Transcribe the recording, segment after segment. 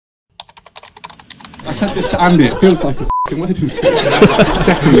I said this to Andy, it feels like a f***ing wedding speech.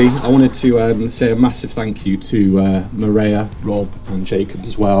 Secondly, I wanted to say a massive thank you to Maria, Rob and Jacob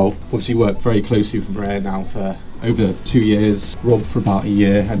as well. Obviously worked very closely with Maria now for over 2 years, Rob for about a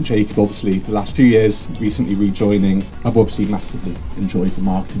year, and Jacob obviously the last few years, recently rejoining. I've obviously massively enjoyed the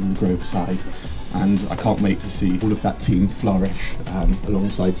marketing and the growth side, and I can't wait to see all of that team flourish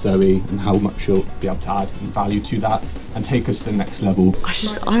alongside Zoe, and how much she'll be able to add value to that and take us to the next level.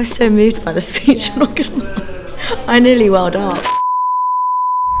 I was so moved by the speech, I'm not gonna lie. I nearly welled up.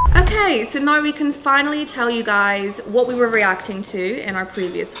 Okay, so now we can finally tell you guys what we were reacting to in our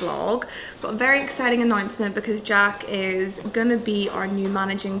previous vlog. But a very exciting announcement because Jack is gonna be our new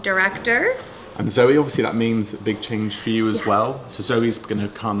managing director. And Zoe, obviously that means a big change for you as well. So Zoe's going to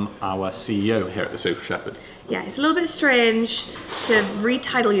become our CEO here at The Social Shepherd. Yeah, it's a little bit strange to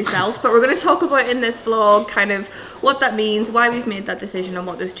retitle yourself, but we're going to talk about in this vlog kind of what that means, why we've made that decision and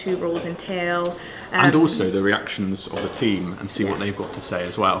what those two roles entail. And also the reactions of the team and see what they've got to say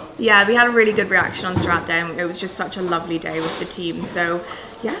as well. Yeah, we had a really good reaction on Stratdown. It was just such a lovely day with the team. So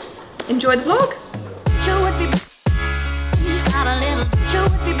yeah, enjoy the vlog.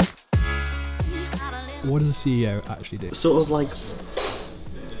 What does a CEO actually do? Sort of like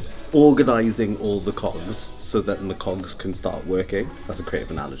organising all the cogs so that the cogs can start working. That's a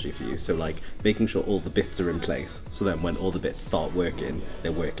creative analogy for you. So like making sure all the bits are in place, so then when all the bits start working,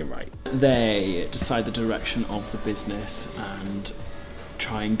 they're working right. They decide the direction of the business and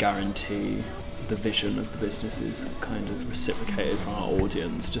try and guarantee the vision of the business is kind of reciprocated from our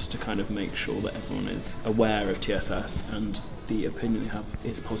audience, just to kind of make sure that everyone is aware of TSS and the opinion we have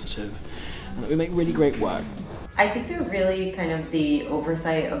is positive and that we make really great work. I think they're really kind of the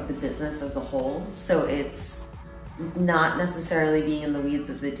oversight of the business as a whole. So it's not necessarily being in the weeds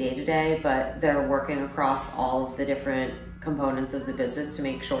of the day-to-day, but they're working across all of the different components of the business to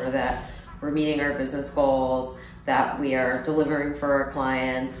make sure that we're meeting our business goals, that we are delivering for our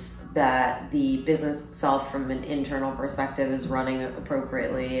clients, that the business itself from an internal perspective is running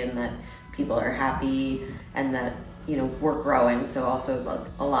appropriately, and that people are happy, and that, you know, we're growing. So also like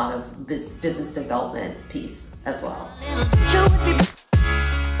a lot of business development piece as well.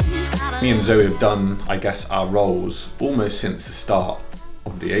 Me and Zoe have done, I guess, our roles almost since the start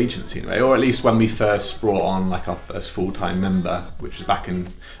of the agency in a way, or at least when we first brought on like our first full-time member, which was back in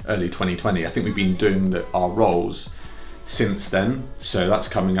early 2020. I think we've been doing our roles since then, so that's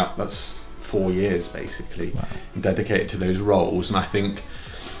coming up, that's 4 years basically. Wow. Dedicated to those roles, and I think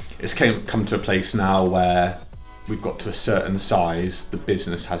it's come to a place now where we've got to a certain size, the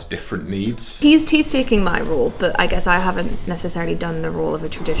business has different needs. He's taking my role, but I guess I haven't necessarily done the role of a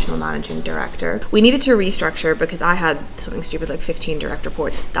traditional managing director. We needed to restructure because I had something stupid like 15 direct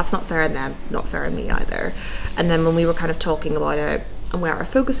reports. That's not fair on them, not fair on me either. And then when we were kind of talking about it and where our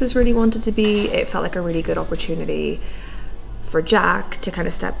focuses really wanted to be, it felt like a really good opportunity for Jack to kind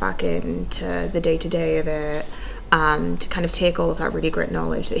of step back into the day-to-day of it, and to kind of take all of that really great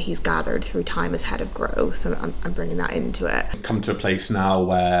knowledge that he's gathered through time as head of growth and bringing that into it. Come to a place now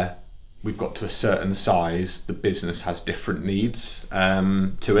where we've got to a certain size, the business has different needs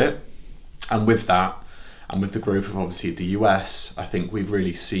to it, and with that, and with the growth of obviously the US, I think we've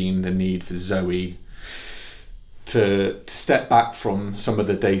really seen the need for Zoe to step back from some of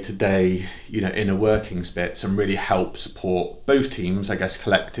the day-to-day, you know, inner workings bits and really help support both teams, I guess,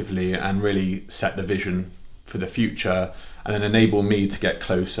 collectively, and really set the vision for the future, and then enable me to get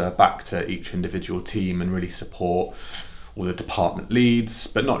closer back to each individual team and really support all the department leads,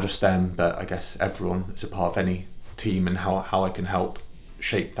 but not just them, but I guess everyone that's a part of any team, and how I can help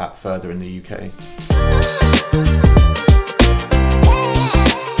shape that further in the UK.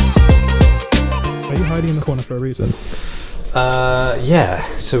 Are you hiding in the corner for a reason?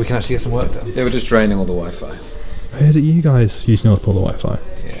 Yeah, so we can actually get some work done. They were just draining all the Wi-Fi. Is it you guys using up all the Wi-Fi?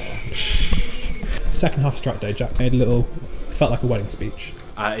 Yeah. Second half of Strat Day, Jack made a little, felt like a wedding speech.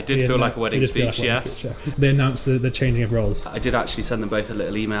 It did feel like a wedding speech, yes. They announced the changing of roles. I did actually send them both a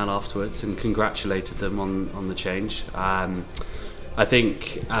little email afterwards and congratulated them on the change. I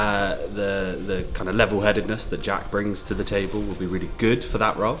think the kind of level-headedness that Jack brings to the table will be really good for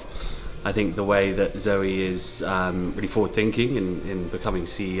that role. I think the way that Zoe is really forward-thinking in becoming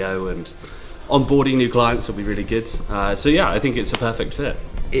CEO and onboarding new clients will be really good. So yeah, I think it's a perfect fit.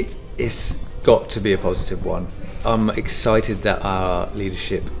 It's got to be a positive one. I'm excited that our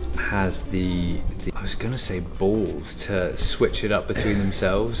leadership has the I was going to say balls to switch it up between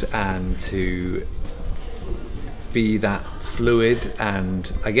themselves and to be that fluid,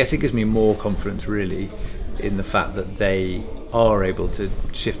 and I guess it gives me more confidence really in the fact that they are able to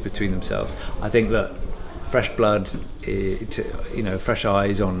shift between themselves. I think that fresh blood, fresh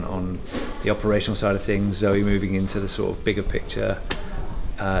eyes on the operational side of things. Zoe moving into the sort of bigger picture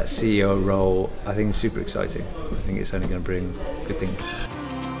CEO role, I think is super exciting. I think it's only going to bring good things.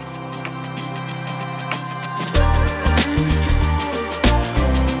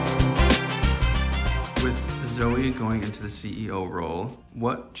 With Zoe going into the CEO role,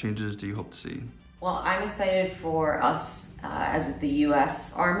 what changes do you hope to see? Well, I'm excited for us as the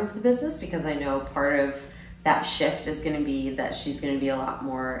US arm of the business, because I know part of that shift is going to be that she's going to be a lot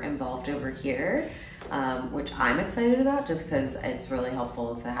more involved over here, which I'm excited about just because it's really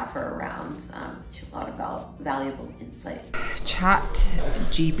helpful to have her around. She has a lot of valuable insight.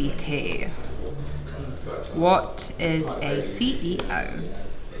 ChatGPT. What is a CEO?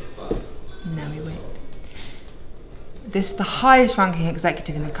 No, we wait. This is the highest ranking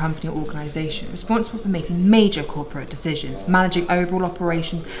executive in the company or organisation, responsible for making major corporate decisions, managing overall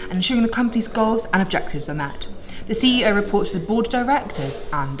operations and ensuring the company's goals and objectives are met. The CEO reports to the board of directors,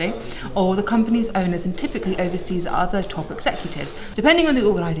 Andy, or the company's owners, and typically oversees other top executives. Depending on the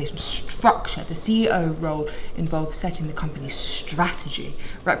organisation's structure, the CEO role involves setting the company's strategy,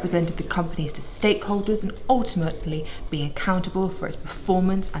 representing the companies to stakeholders, and ultimately being accountable for its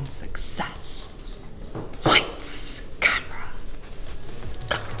performance and success. Lights, camera.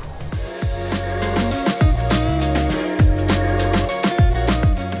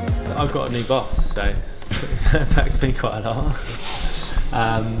 I've got a new boss, so it affects me quite a lot.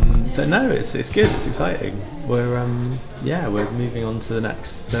 But no, it's good. It's exciting. We're moving on to the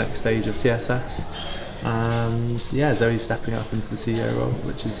next stage of TSS. Zoe's stepping up into the CEO role,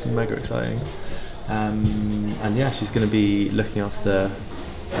 which is mega exciting. She's going to be looking after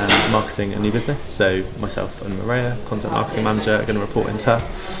marketing and new business. So myself and Maria, content marketing manager, are going to report into her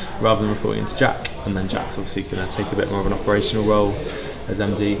rather than reporting into Jack. And then Jack's obviously going to take a bit more of an operational role as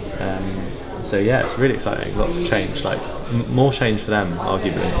MD. It's really exciting. Lots of change, like more change for them,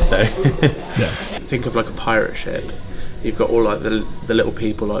 arguably. So yeah. Think of like a pirate ship. You've got all like the little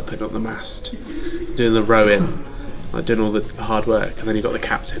people like putting up the mast, doing the rowing, like doing all the hard work, and then you've got the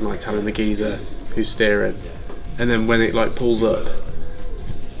captain like telling the geezer who's steering, and then when it like pulls up,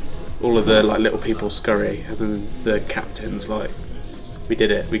 all of the like little people scurry, and then the captain's like, "We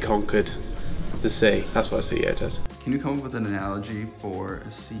did it. We conquered the sea." That's what a CEO does. Can you come up with an analogy for a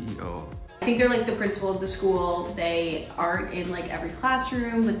CEO? I think they're like the principal of the school. They aren't in like every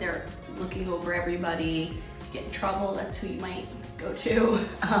classroom, but they're looking over everybody. If you get in trouble, that's who you might go to.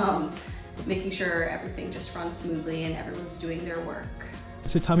 Making sure everything just runs smoothly and everyone's doing their work.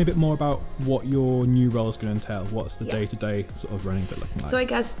 So tell me a bit more about what your new role is going to entail. What's the day-to-day sort of running bit looking like? So I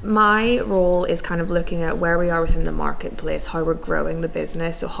guess my role is kind of looking at where we are within the marketplace, how we're growing the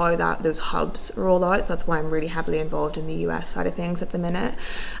business, so how those hubs roll out. So that's why I'm really heavily involved in the US side of things at the minute.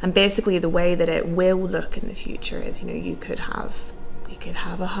 And basically the way that it will look in the future is, you could have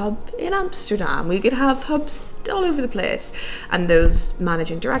a hub in Amsterdam, we could have hubs all over the place, and those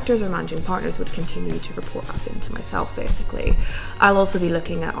managing directors or managing partners would continue to report up into myself basically. I'll also be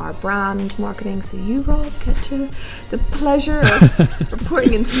looking at our brand marketing, so you, Rob, get to the pleasure of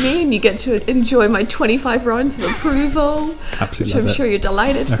reporting into me, and you get to enjoy my 25 rounds of approval. Absolutely, which I'm sure you're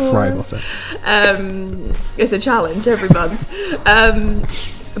delighted for. Right off it. It's a challenge every month.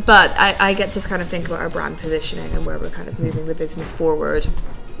 But I get to kind of think about our brand positioning and where we're kind of moving the business forward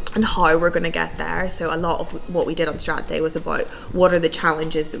and how we're going to get there. So a lot of what we did on Strat Day was about what are the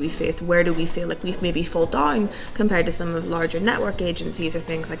challenges that we faced, where do we feel like we've maybe fall down compared to some of larger network agencies or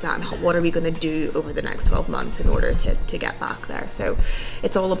things like that, and what are we going to do over the next 12 months in order to get back there. So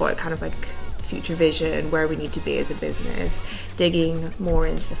it's all about kind of like future vision, where we need to be as a business, digging more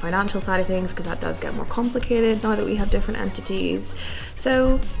into the financial side of things, because that does get more complicated now that we have different entities.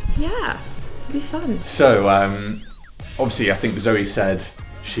 So yeah, it'll be fun. So obviously I think Zoe said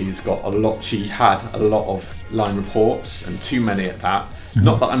she had a lot of line reports, and too many at that. Mm-hmm.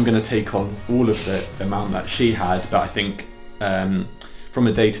 Not that I'm going to take on all of the amount that she had, but I think from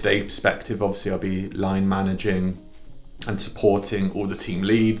a day-to-day perspective, obviously I'll be line managing and supporting all the team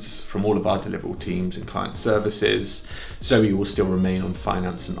leads from all of our deliverable teams and client services. Zoe will still remain on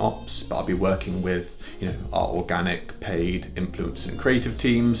finance and ops, but I'll be working with our organic, paid, influencer and creative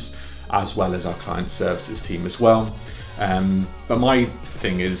teams, as well as our client services team as well. But my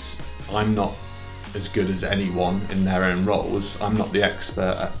thing is, I'm not as good as anyone in their own roles. I'm not the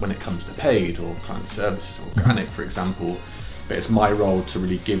expert when it comes to paid or client services or organic, for example, but it's my role to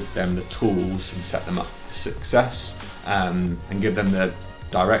really give them the tools and set them up for success. And give them the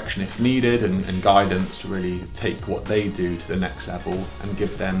direction if needed and guidance to really take what they do to the next level, and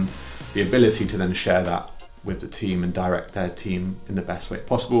give them the ability to then share that with the team and direct their team in the best way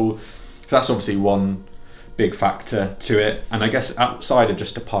possible. So that's obviously one big factor to it. And I guess outside of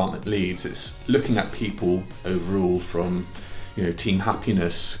just department leads, it's looking at people overall from, you know, team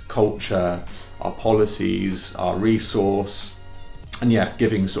happiness, culture, our policies, our resource, and yeah,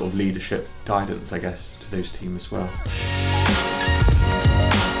 giving sort of leadership guidance, I guess, to those teams as well.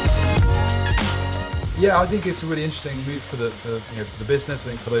 Yeah, I think it's a really interesting move for the business. I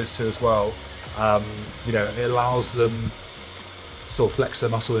think for those two as well. You know, it allows them to sort of flex their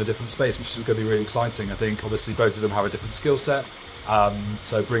muscle in a different space, which is going to be really exciting. I think obviously both of them have a different skill set,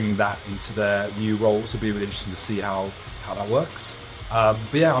 so bringing that into their new roles will be really interesting to see how that works. But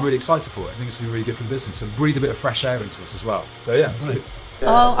yeah, I'm really excited for it. I think it's going to be really good for the business and breathe a bit of fresh air into us as well. So yeah, it's good.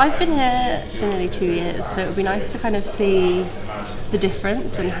 Well, I've been here for nearly 2 years, so it would be nice to kind of see the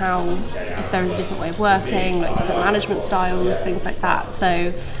difference and how, if there is a different way of working, like different management styles, things like that.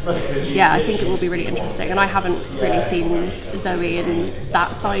 So yeah, I think it will be really interesting. And I haven't really seen Zoe in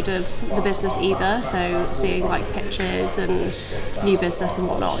that side of the business either, so seeing like pitches and new business and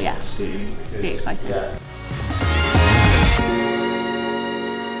whatnot, yeah, be exciting.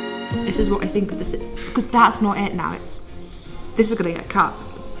 This is what I think of this, because that's not it now. This is going to get cut,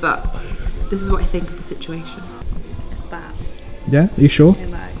 but this is what I think of the situation. It's that. Yeah, are you sure?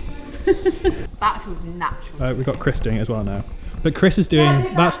 That feels natural. We've got Chris doing it as well now. But Chris is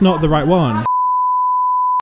doing, that's not the right one.